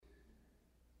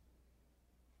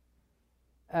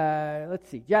Let's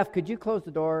see. Jeff, could you close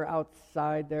the door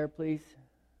outside there, please?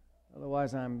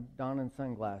 Otherwise, I'm donning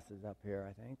sunglasses up here,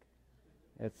 I think.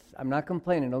 I'm not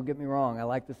complaining, don't get me wrong. I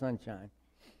like the sunshine.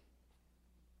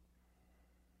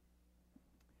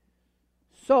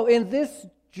 So in this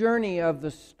journey of the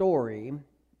story,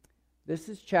 this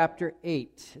is chapter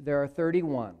 8. There are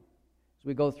 31 as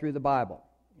we go through the Bible.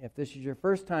 If this is your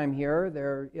first time here,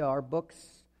 there are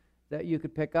books that you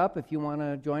could pick up if you want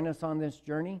to join us on this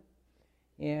journey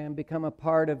and become a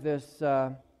part of this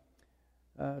time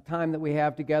that we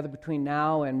have together between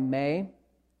now and May.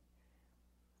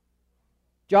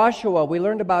 Joshua, we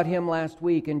learned about him last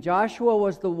week, and Joshua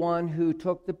was the one who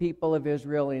took the people of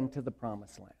Israel into the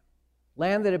promised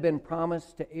land that had been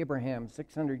promised to Abraham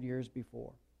 600 years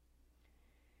before.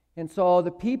 And so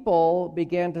the people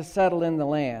began to settle in the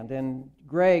land, and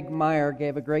Greg Meyer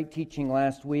gave a great teaching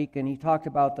last week, and he talked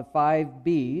about the 5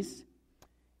 B's,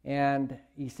 and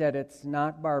he said it's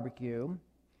not barbecue,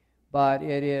 but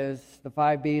it is the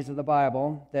 5 B's of the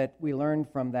Bible that we learned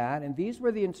from that, and these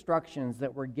were the instructions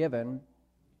that were given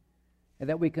and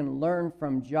that we can learn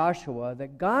from Joshua,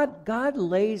 that God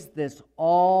lays this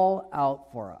all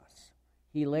out for us.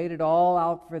 He laid it all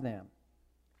out for them.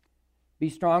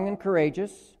 Be strong and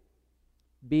courageous.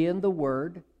 Be in the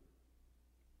Word.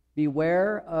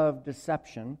 Beware of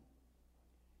deception.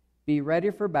 Be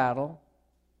ready for battle.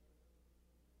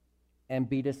 And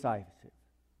be decisive.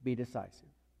 Be decisive.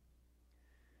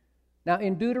 Now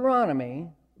in Deuteronomy,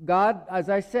 God, as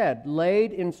I said,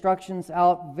 laid instructions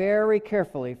out very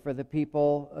carefully for the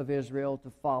people of Israel to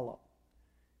follow,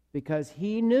 because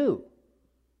He knew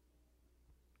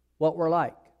what we're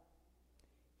like.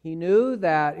 He knew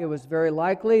that it was very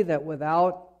likely that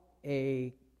without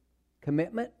a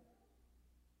commitment,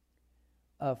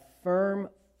 a firm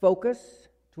focus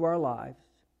to our lives,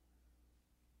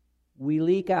 we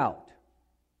leak out.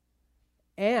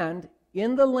 And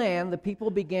in the land, the people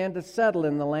began to settle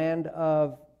in the land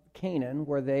of Canaan,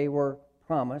 where they were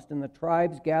promised, and the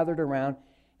tribes gathered around,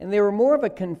 and they were more of a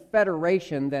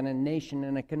confederation than a nation,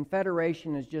 and a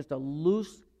confederation is just a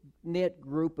loose-knit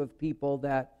group of people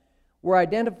that were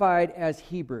identified as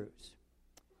Hebrews.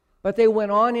 But they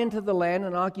went on into the land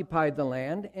and occupied the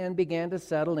land and began to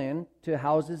settle in to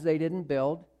houses they didn't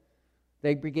build.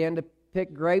 They began to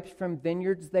pick grapes from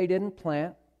vineyards they didn't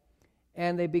plant,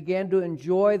 and they began to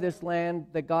enjoy this land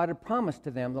that God had promised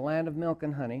to them, the land of milk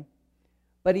and honey.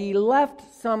 But He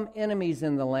left some enemies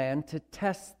in the land to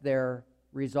test their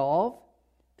resolve,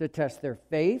 to test their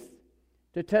faith,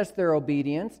 to test their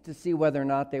obedience, to see whether or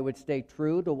not they would stay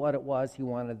true to what it was He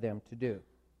wanted them to do.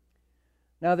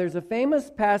 Now, there's a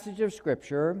famous passage of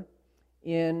Scripture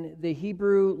in the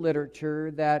Hebrew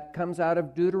literature that comes out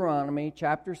of Deuteronomy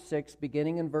chapter 6,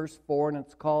 beginning in verse 4, and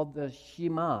it's called the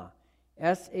Shema,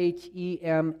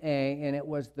 S-H-E-M-A, and it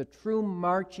was the true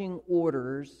marching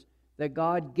orders that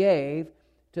God gave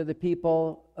to the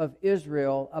people of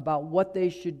Israel about what they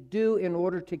should do in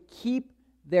order to keep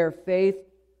their faith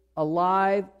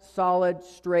alive, solid,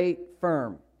 straight,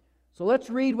 firm. So let's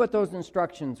read what those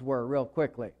instructions were real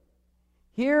quickly.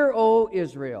 Hear, O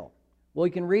Israel. Well,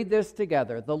 you can read this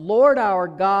together. The Lord our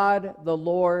God, the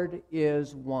Lord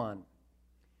is one.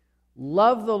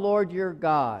 Love the Lord your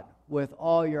God with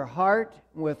all your heart,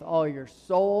 with all your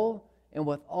soul, and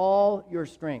with all your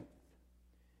strength.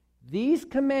 These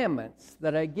commandments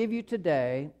that I give you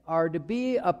today are to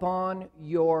be upon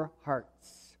your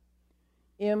hearts.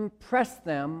 Impress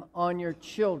them on your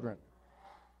children.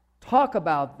 Talk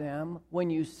about them when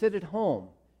you sit at home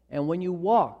and when you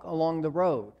walk along the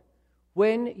road,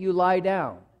 when you lie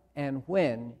down and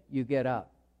when you get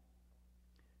up.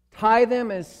 Tie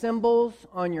them as symbols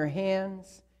on your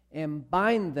hands and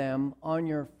bind them on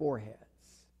your foreheads.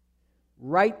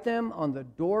 Write them on the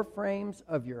door frames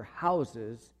of your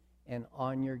houses and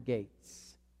on your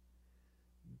gates.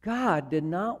 God did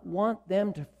not want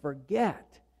them to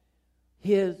forget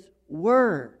His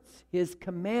words, His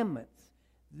commandments,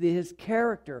 His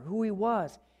character, who He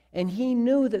was. And He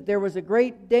knew that there was a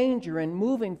great danger in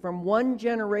moving from one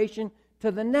generation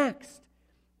to the next,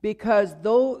 because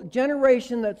the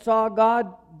generation that saw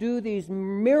God do these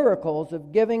miracles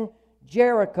of giving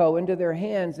Jericho into their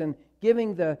hands and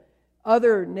giving the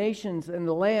other nations and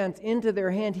the lands into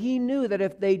their hand, He knew that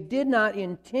if they did not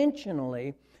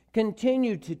intentionally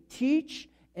continue to teach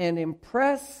and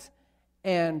impress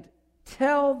and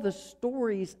tell the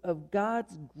stories of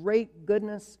God's great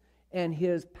goodness and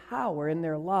His power in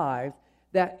their lives,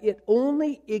 that it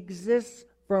only exists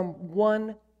from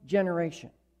one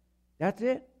generation. That's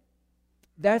it.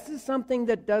 This is something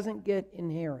that doesn't get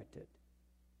inherited.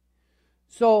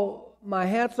 So my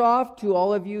hat's off to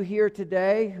all of you here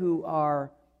today who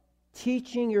are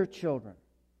teaching your children.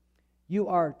 You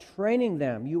are training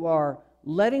them. You are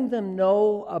letting them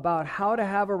know about how to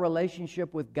have a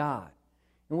relationship with God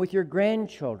and with your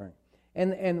grandchildren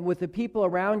and with the people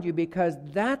around you, because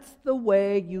that's the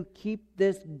way you keep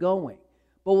this going.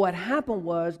 But what happened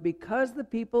was, because the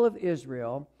people of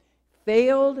Israel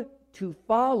failed to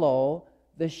follow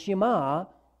the Shema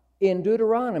in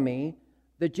Deuteronomy,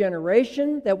 the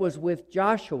generation that was with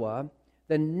Joshua,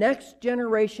 the next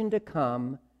generation to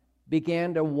come,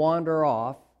 began to wander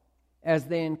off as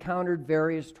they encountered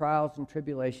various trials and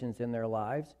tribulations in their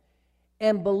lives.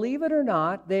 And believe it or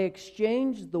not, they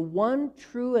exchanged the one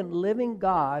true and living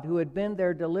God, who had been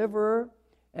their deliverer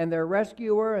and their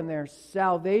rescuer and their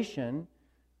salvation.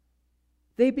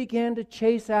 They began to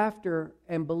chase after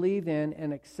and believe in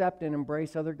and accept and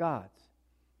embrace other gods.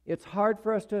 It's hard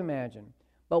for us to imagine.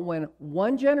 But when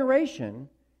one generation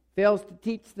fails to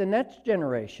teach the next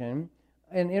generation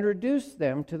and introduce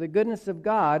them to the goodness of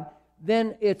God,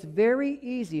 then it's very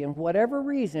easy, and for whatever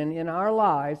reason in our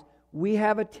lives, we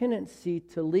have a tendency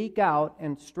to leak out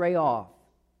and stray off.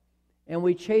 And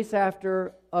we chase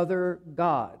after other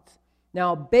gods.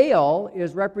 Now, Baal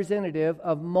is representative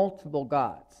of multiple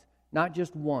gods, not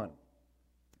just one.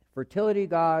 Fertility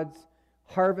gods,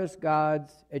 harvest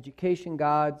gods, education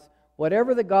gods,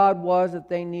 whatever the god was that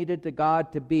they needed the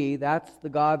god to be, that's the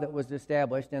god that was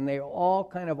established, and they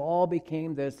all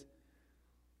became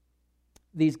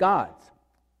these gods.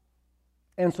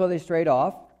 And so they strayed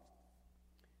off.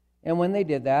 And when they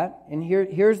did that, and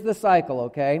here's the cycle,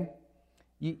 okay?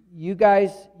 You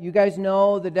guys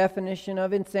know the definition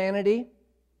of insanity?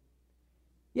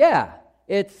 Yeah,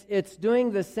 it's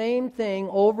doing the same thing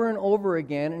over and over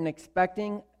again and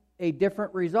expecting a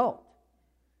different result.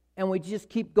 And we just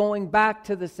keep going back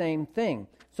to the same thing.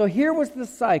 So here was the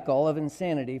cycle of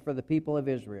insanity for the people of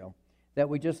Israel that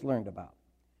we just learned about.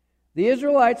 The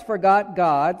Israelites forgot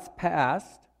God's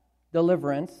past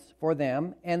deliverance for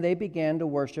them, and they began to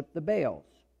worship the Baals.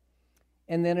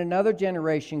 And then another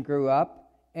generation grew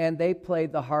up, and they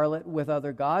played the harlot with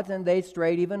other gods, and they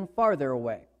strayed even farther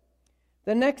away.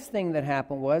 The next thing that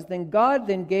happened was, God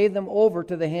gave them over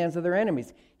to the hands of their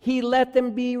enemies. He let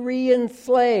them be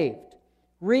re-enslaved,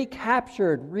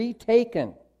 recaptured,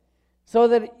 retaken, so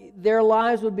that their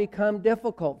lives would become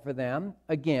difficult for them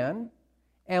again.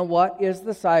 And what is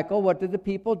the cycle? What did the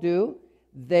people do?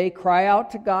 They cry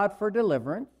out to God for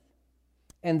deliverance.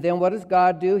 And then what does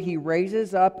God do? He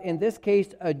raises up, in this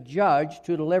case, a judge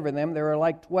to deliver them. There were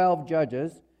like 12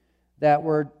 judges that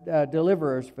were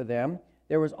deliverers for them.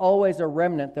 There was always a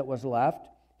remnant that was left.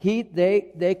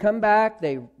 They come back,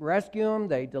 they rescue them,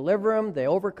 they deliver them, they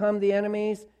overcome the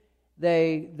enemies.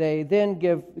 They then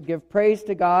give praise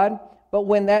to God. But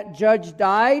when that judge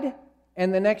died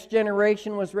and the next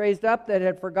generation was raised up that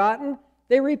had forgotten,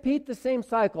 they repeat the same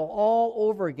cycle all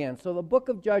over again. So the book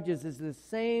of Judges is the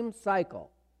same cycle.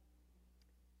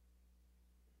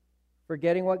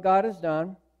 Forgetting what God has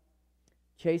done,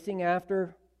 chasing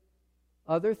after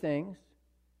other things,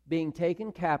 being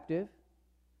taken captive,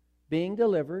 being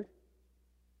delivered,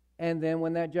 and then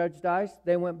when that judge dies,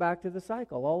 they went back to the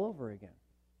cycle all over again.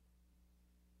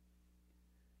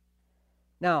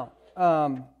 Now,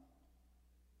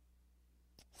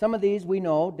 some of these we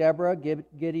know: Deborah,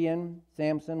 Gideon,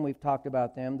 Samson. We've talked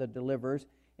about them, the deliverers.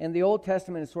 And the Old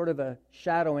Testament is sort of a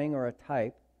shadowing or a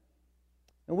type.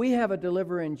 And we have a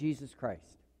deliverer in Jesus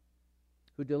Christ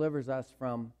who delivers us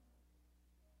from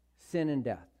sin and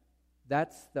death.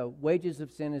 That's the wages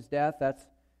of sin is death. That's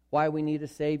why we need a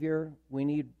Savior. We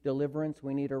need deliverance.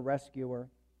 We need a rescuer.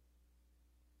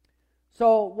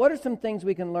 So what are some things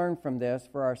we can learn from this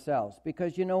for ourselves?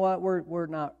 Because you know what? We're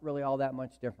not really all that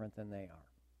much different than they are.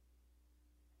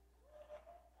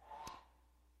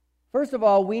 First of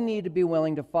all, we need to be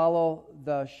willing to follow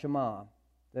the Shema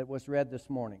that was read this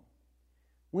morning.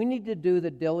 We need to do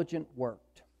the diligent work.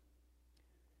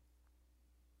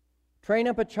 Train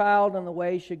up a child in the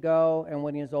way he should go, and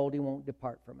when he is old, he won't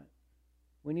depart from it.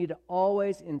 We need to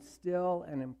always instill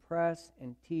and impress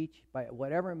and teach by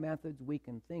whatever methods we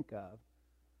can think of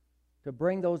to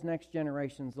bring those next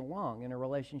generations along in a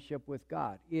relationship with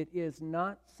God. It is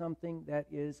not something that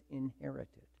is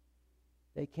inherited.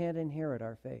 They can't inherit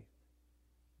our faith.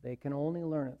 They can only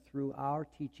learn it through our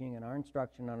teaching and our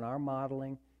instruction and our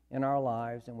modeling in our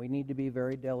lives, and we need to be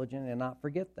very diligent and not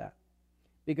forget that.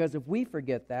 Because if we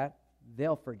forget that,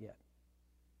 they'll forget.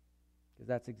 Because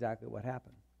that's exactly what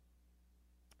happened.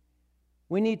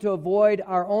 We need to avoid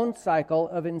our own cycle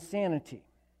of insanity.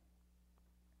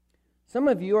 Some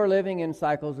of you are living in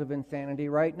cycles of insanity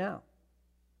right now.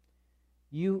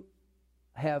 You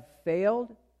have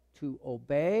failed to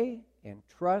obey and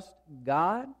trust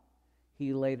God.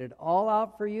 He laid it all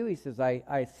out for you. He says,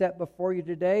 I set before you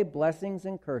today blessings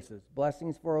and curses.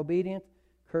 Blessings for obedience,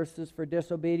 curses for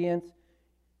disobedience.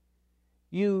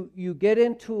 You get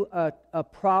into a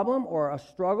problem or a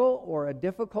struggle or a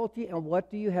difficulty, and what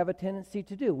do you have a tendency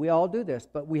to do? We all do this,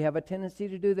 but we have a tendency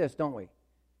to do this, don't we?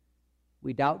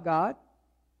 We doubt God.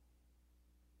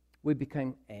 We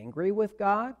become angry with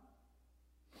God.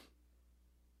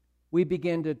 We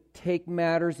begin to take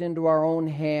matters into our own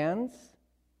hands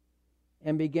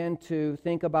and begin to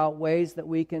think about ways that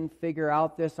we can figure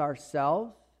out this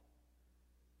ourselves.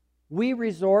 We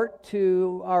resort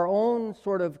to our own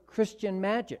sort of Christian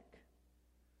magic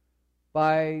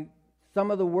by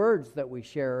some of the words that we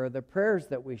share, or the prayers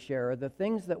that we share, or the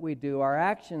things that we do, our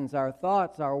actions, our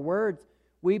thoughts, our words.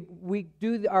 We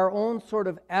do our own sort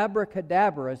of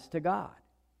abracadabras to God.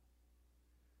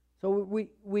 So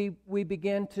we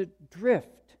begin to drift.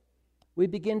 We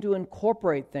begin to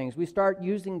incorporate things. We start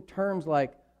using terms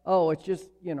like, oh, it's just,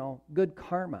 good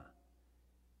karma.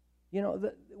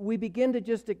 We begin to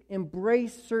just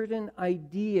embrace certain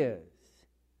ideas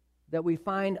that we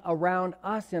find around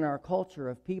us in our culture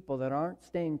of people that aren't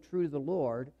staying true to the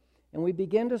Lord, and we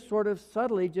begin to sort of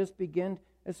subtly just begin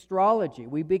astrology.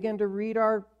 We begin to read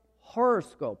our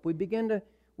horoscope. We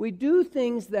do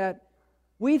things that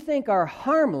we think are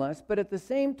harmless, but at the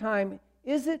same time,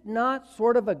 is it not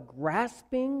sort of a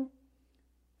grasping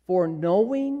for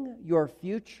knowing your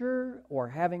future or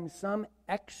having some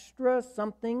extra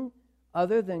something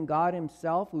other than God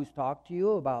Himself who's talked to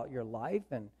you about your life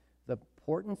and the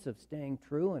importance of staying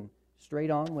true and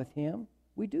straight on with Him?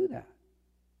 We do that.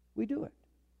 We do it.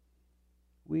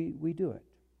 We do it.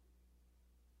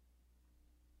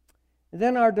 And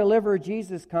then our deliverer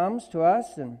Jesus comes to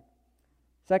us, and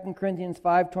 2 Corinthians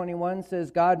 5:21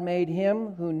 says, God made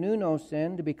Him who knew no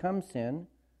sin to become sin,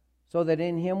 so that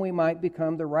in Him we might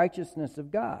become the righteousness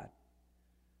of God.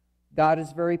 God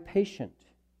is very patient.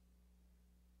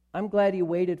 I'm glad He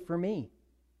waited for me.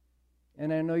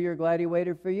 And I know you're glad He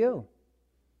waited for you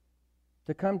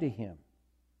to come to Him.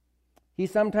 He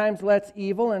sometimes lets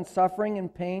evil and suffering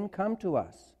and pain come to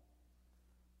us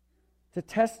to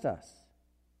test us.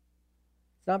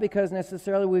 It's not because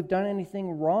necessarily we've done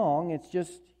anything wrong. It's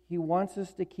just He wants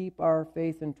us to keep our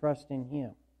faith and trust in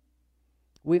Him.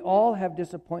 We all have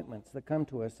disappointments that come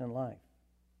to us in life.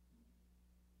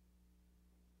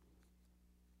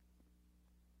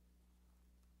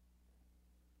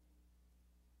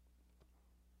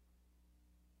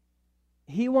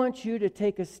 He wants you to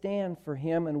take a stand for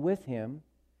Him and with Him,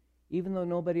 even though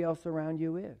nobody else around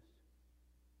you is.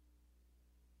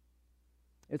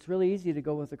 It's really easy to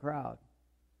go with the crowd.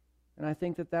 And I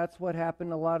think that that's what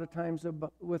happened a lot of times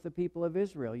with the people of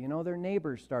Israel. Their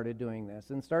neighbors started doing this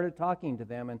and started talking to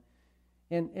them.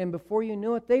 And before you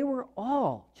knew it, they were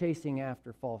all chasing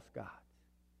after false gods.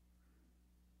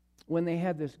 When they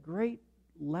had this great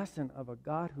lesson of a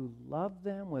God who loved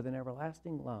them with an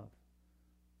everlasting love.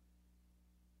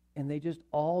 And they just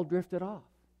all drifted off.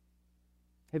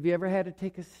 Have you ever had to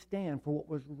take a stand for what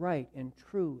was right and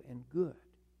true and good?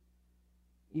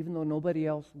 Even though nobody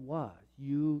else was,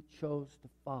 you chose to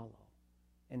follow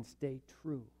and stay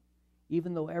true.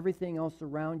 Even though everything else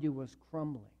around you was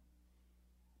crumbling.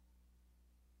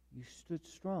 You stood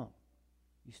strong.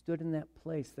 You stood in that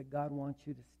place that God wants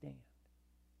you to stand.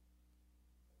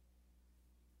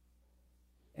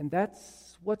 And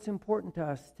that's what's important to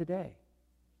us today.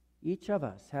 Each of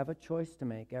us have a choice to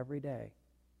make every day.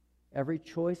 Every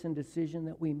choice and decision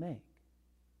that we make.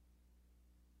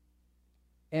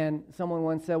 And someone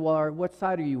once said, well, what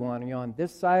side are you on? Are you on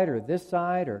this side or this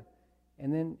side?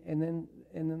 And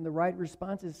then the right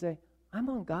response is to say, I'm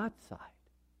on God's side.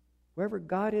 Wherever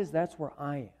God is, that's where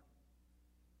I am.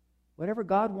 Whatever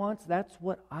God wants, that's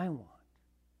what I want.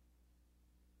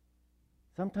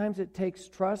 Sometimes it takes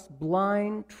trust,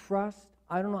 blind trust.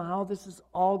 I don't know how this is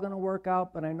all going to work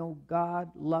out, but I know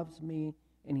God loves me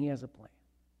and He has a plan.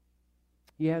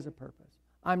 He has a purpose.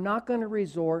 I'm not going to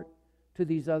resort to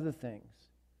these other things.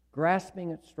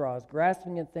 Grasping at straws,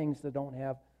 grasping at things that don't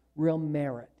have real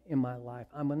merit in my life.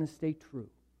 I'm going to stay true.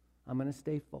 I'm going to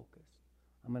stay focused.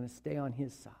 I'm going to stay on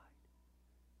His side.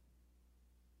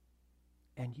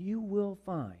 And you will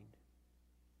find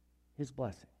His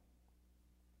blessing.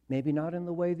 Maybe not in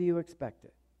the way that you expect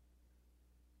it.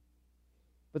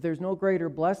 But there's no greater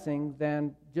blessing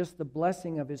than just the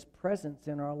blessing of His presence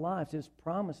in our lives, His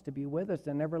promise to be with us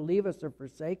and never leave us or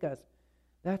forsake us.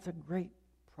 That's a great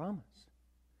promise.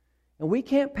 And we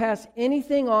can't pass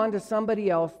anything on to somebody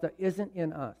else that isn't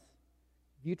in us.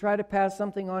 If you try to pass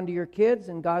something on to your kids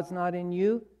and God's not in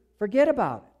you, forget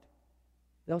about it.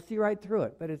 They'll see right through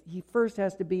it. But He first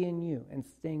has to be in you and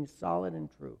staying solid and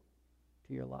true.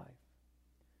 to your life.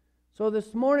 So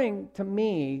this morning, to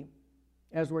me,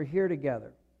 as we're here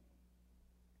together,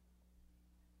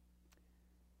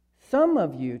 some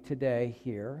of you today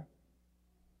here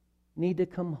need to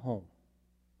come home.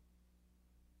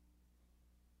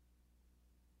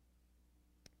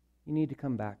 You need to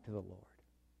come back to the Lord.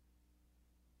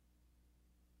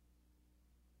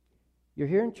 You're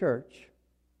here in church,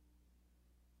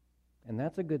 and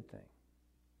that's a good thing.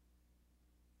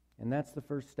 And that's the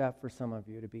first step for some of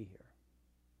you to be here.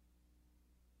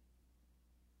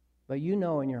 But you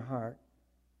know in your heart,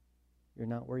 you're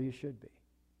not where you should be.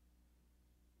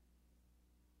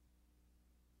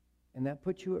 And that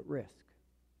puts you at risk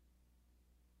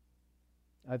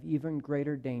of even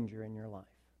greater danger in your life.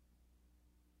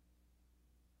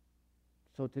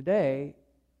 So today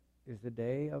is the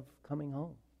day of coming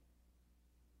home,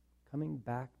 coming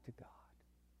back to God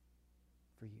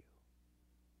for you.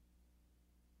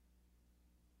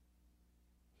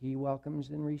 He welcomes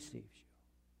and receives you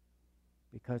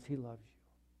because He loves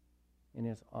you, and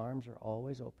His arms are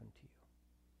always open to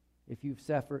you. If you've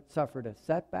suffered a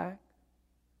setback,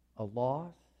 a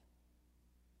loss,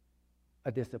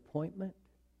 a disappointment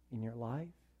in your life,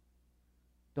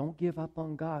 don't give up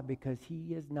on God, because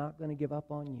He is not going to give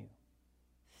up on you.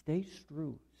 Stay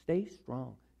true. Stay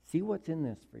strong. See what's in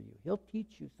this for you. He'll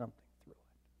teach you something through it.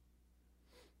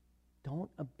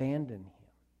 Don't abandon Him.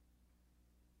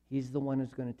 He's the one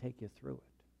who's going to take you through it.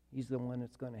 He's the one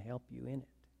that's going to help you in it.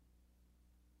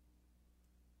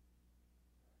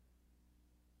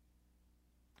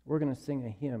 We're going to sing a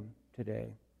hymn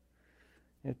today.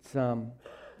 It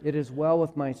is well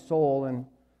with my soul, and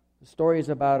the story is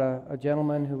about a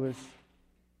gentleman who was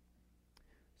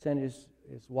sent his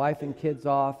wife and kids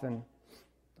off in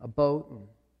a boat, and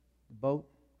the boat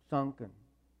sunk, and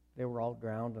they were all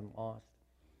drowned and lost.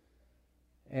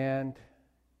 And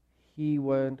he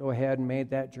went ahead and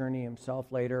made that journey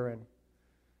himself later, and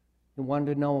he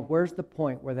wanted to know, where's the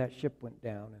point where that ship went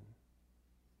down,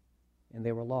 and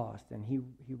they were lost. And he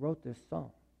wrote this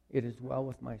song, "It is well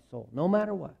with my soul, no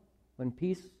matter what, when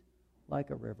peace like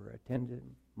a river attended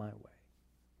my way,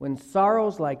 when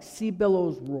sorrows like sea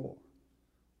billows roar,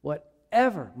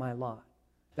 whatever my lot,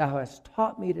 thou hast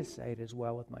taught me to say, it is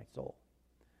well with my soul."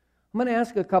 I'm going to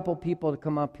ask a couple people to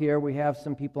come up here. We have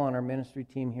some people on our ministry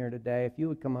team here today. If you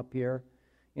would come up here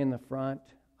in the front.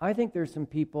 I think there's some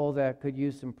people that could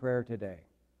use some prayer today.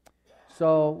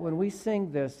 So when we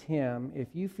sing this hymn,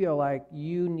 if you feel like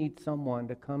you need someone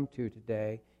to come to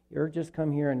today, or just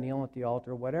come here and kneel at the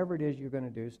altar, whatever it is you're going to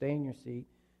do, stay in your seat.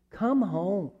 Come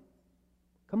home.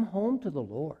 Come home to the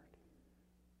Lord.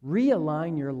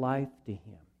 Realign your life to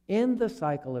Him. End the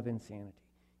cycle of insanity.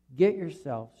 Get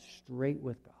yourself straight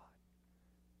with God.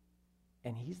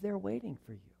 And He's there waiting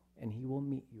for you. And He will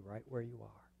meet you right where you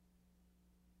are.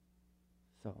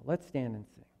 So let's stand and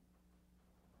sing.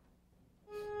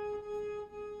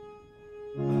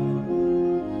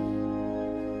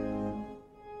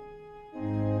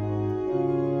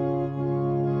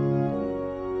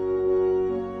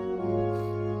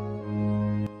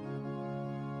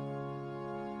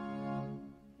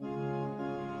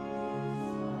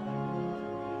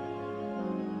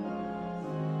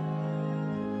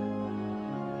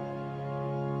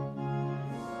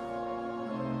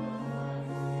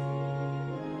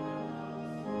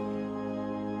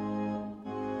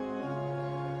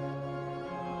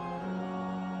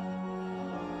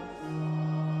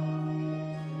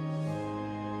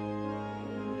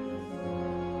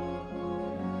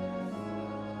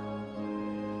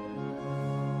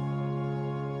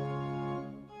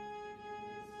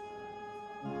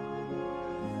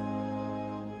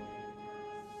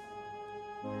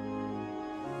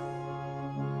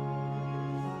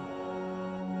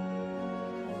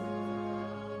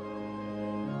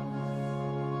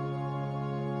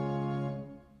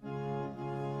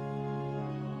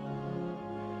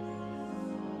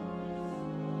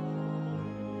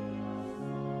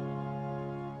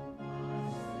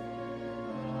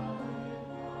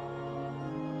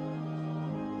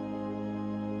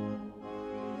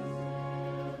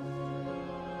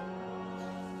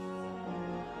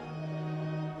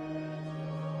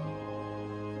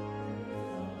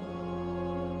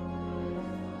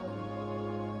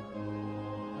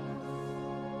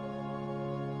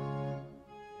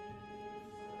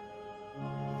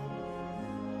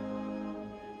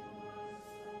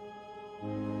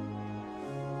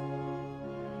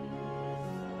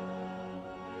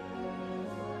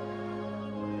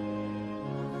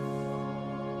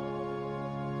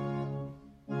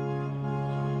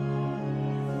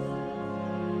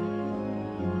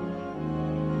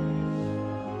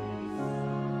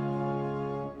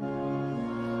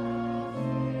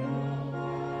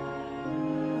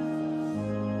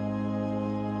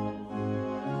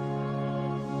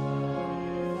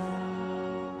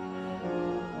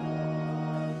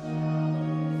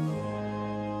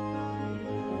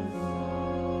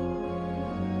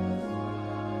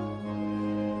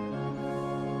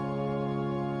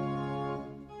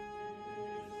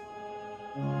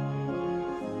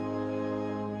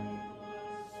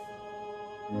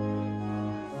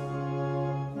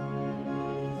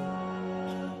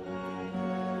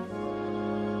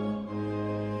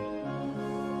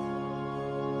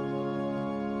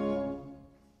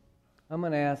 I'm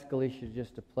going to ask Alicia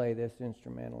just to play this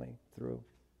instrumentally through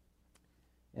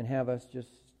and have us just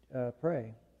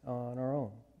pray on our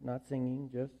own. Not singing,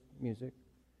 just music.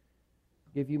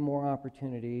 Give you more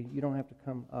opportunity. You don't have to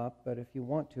come up, but if you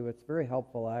want to, it's very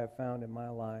helpful, I have found in my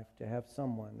life, to have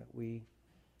someone that we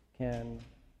can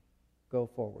go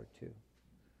forward to.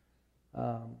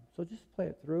 So just play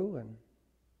it through and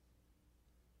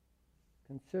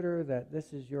consider that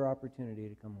this is your opportunity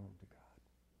to come home to God.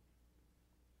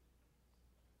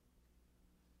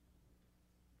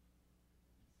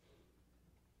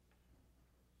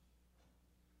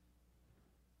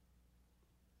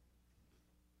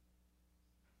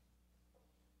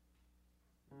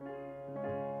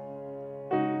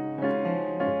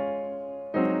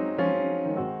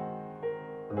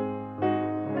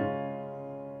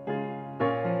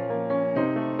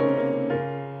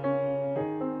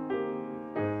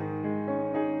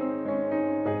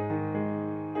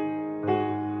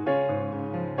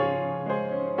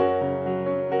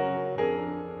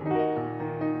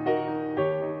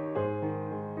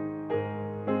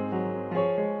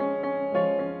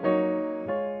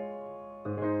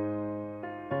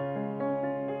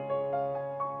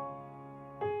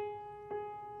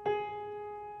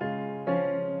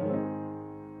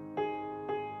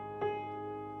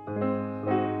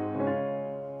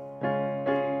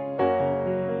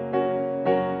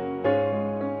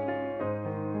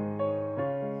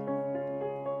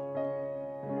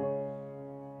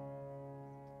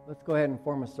 Let's go ahead and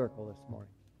form a circle this morning.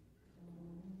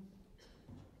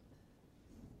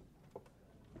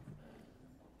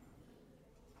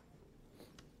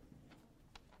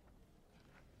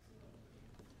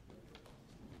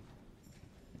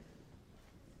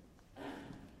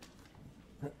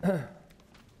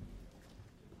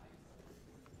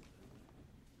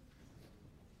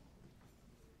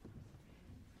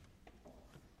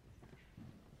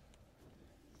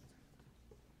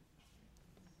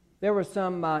 There were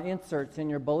some inserts in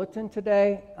your bulletin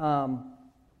today. One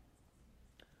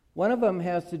of them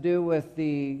has to do with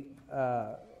the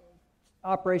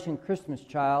Operation Christmas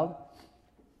Child,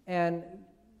 and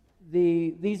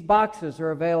these boxes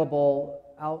are available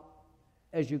out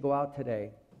as you go out today.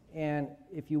 And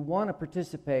if you want to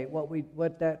participate,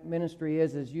 what that ministry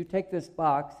is you take this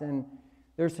box, and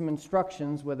there's some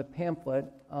instructions with a pamphlet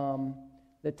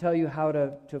that tell you how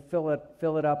to fill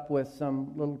it up with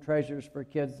some little treasures for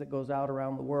kids that goes out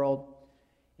around the world.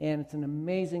 And it's an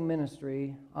amazing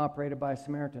ministry operated by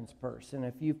Samaritan's Purse. And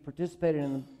if you've participated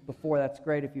in it before, that's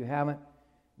great. If you haven't,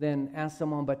 then ask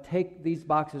someone. But these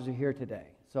boxes are here today.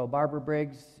 So Barbara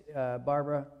Briggs,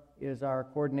 Barbara is our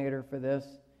coordinator for this,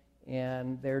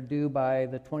 and they're due by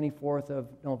the 24th of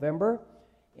November.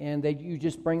 And you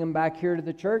just bring them back here to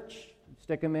the church,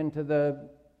 stick them into the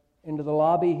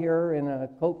lobby here in a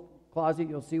coat closet.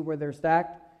 You'll see where they're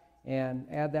stacked, and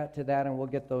add that to that, and we'll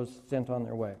get those sent on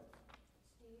their way.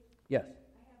 Steve? Yes? I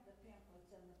have the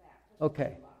pamphlets in the back.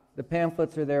 Okay. The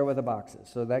pamphlets are there with the boxes,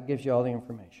 so that gives you all the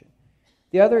information.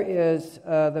 The other is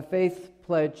the Faith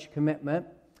Pledge Commitment,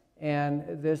 and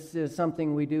this is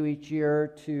something we do each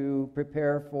year to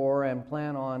prepare for and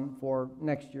plan on for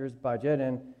next year's budget,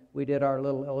 and we did our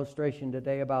little illustration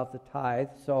today about the tithe,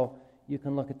 so you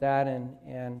can look at that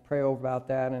and pray over about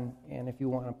that, and if you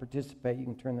want to participate, you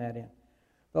can turn that in.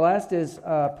 The last is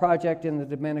a project in the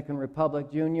Dominican Republic.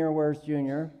 Junior, where's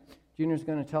Junior? Junior's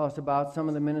going to tell us about some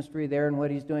of the ministry there and what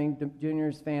he's doing.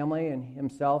 Junior's family and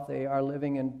himself, they are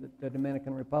living in the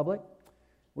Dominican Republic.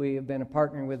 We have been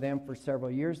partnering with them for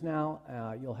several years now.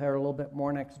 You'll hear a little bit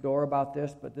more next door about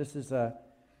this, but this is a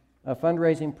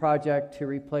fundraising project to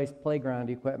replace playground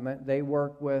equipment. They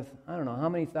work with, I don't know, how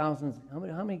many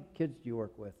kids do you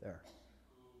work with there?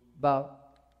 About?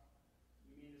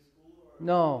 You mean the school or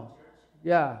No. the church?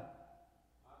 Yeah. Up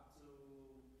to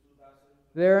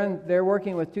 2,000? They're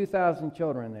working with 2,000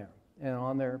 children there and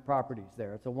on their properties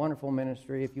there. It's a wonderful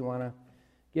ministry. If you want to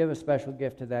give a special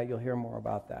gift to that, you'll hear more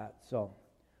about that. So,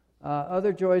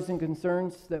 other joys and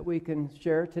concerns that we can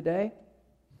share today?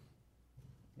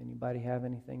 Anybody have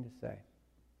anything to say?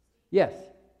 Yes. My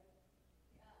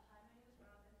name is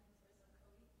Robin.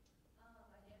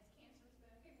 My dad's cancer is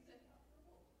back and it's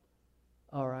inoperable.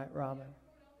 All right, Robin.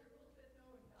 We're going out there a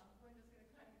little bit knowing when it's going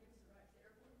to kind of give us a ride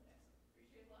there.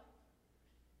 Appreciate life.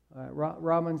 All right,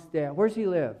 Robin's dad. Where's he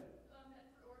live? I'm at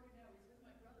Oregon now. He's with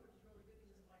my brother, which is really good.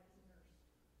 He doesn't like as a nurse.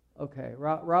 Okay,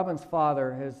 Robin's father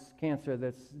has cancer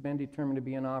that's been determined to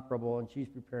be inoperable, and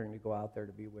she's preparing to go out there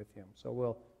to be with him. So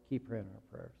we'll keep her in our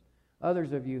prayers.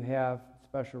 Others of you have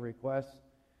special requests.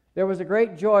 There was a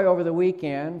great joy over the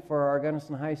weekend for our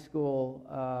Gunnison High School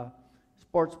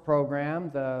sports program.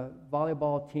 The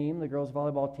volleyball team, the girls'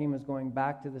 volleyball team, is going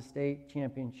back to the state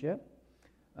championship,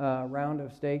 round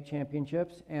of state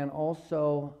championships. And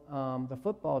also the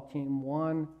football team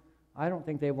won. I don't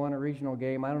think they've won a regional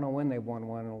game. I don't know when they've won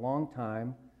one in a long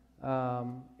time.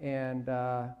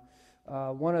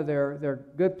 One of their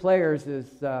good players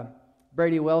is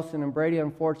Brady Wilson, and Brady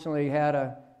unfortunately had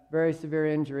a very severe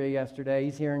injury yesterday.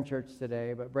 He's here in church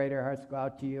today, but Brady, our hearts go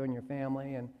out to you and your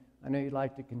family, and I know you'd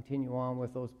like to continue on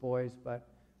with those boys, but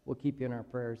we'll keep you in our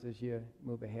prayers as you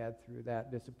move ahead through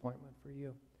that disappointment for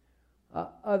you.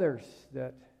 Others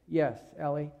that, yes,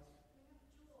 Ellie?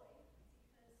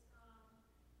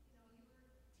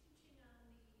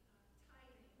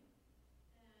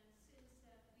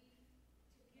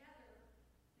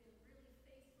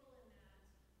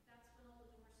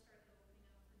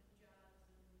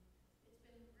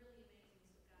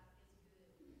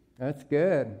 That's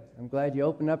good. I'm glad you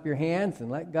opened up your hands and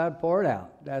let God pour it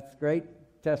out. That's great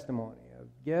testimony of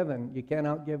give, and you can't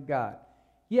outgive God.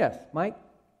 Yes, Mike?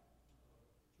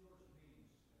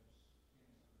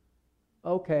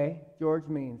 Okay, George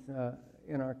Means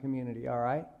in our community, all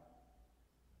right.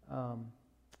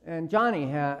 And Johnny,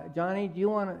 do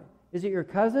you want to, is it your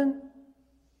cousin?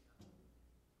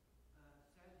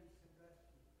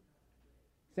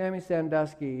 Sammy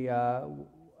Sandusky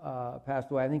passed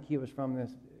away. I think he was from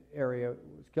this area,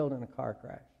 was killed in a car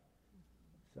crash.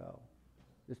 So,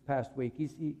 this past week,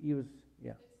 he was,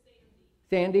 yeah.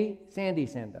 Sandy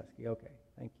Sandusky, okay,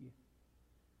 thank you.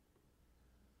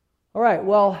 All right,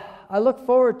 well, I look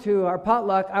forward to our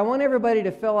potluck. I want everybody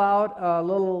to fill out a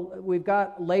little, we've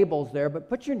got labels there, but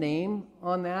put your name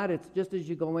on that. It's just as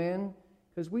you go in,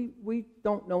 because we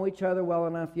don't know each other well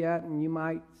enough yet, and you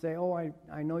might say, oh,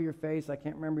 I know your face, I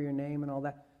can't remember your name and all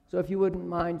that. So if you wouldn't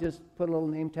mind, just put a little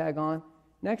name tag on.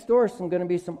 Next door is going to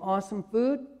be some awesome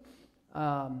food,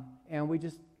 and we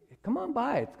just, come on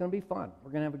by. It's going to be fun.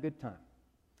 We're going to have a good time.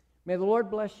 May the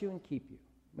Lord bless you and keep you.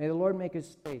 May the Lord make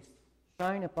his face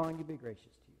shine upon you, be gracious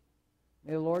to you.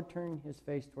 May the Lord turn his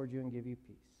face toward you and give you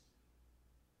peace,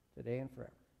 today and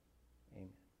forever. Amen.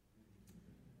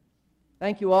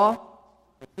 Thank you all.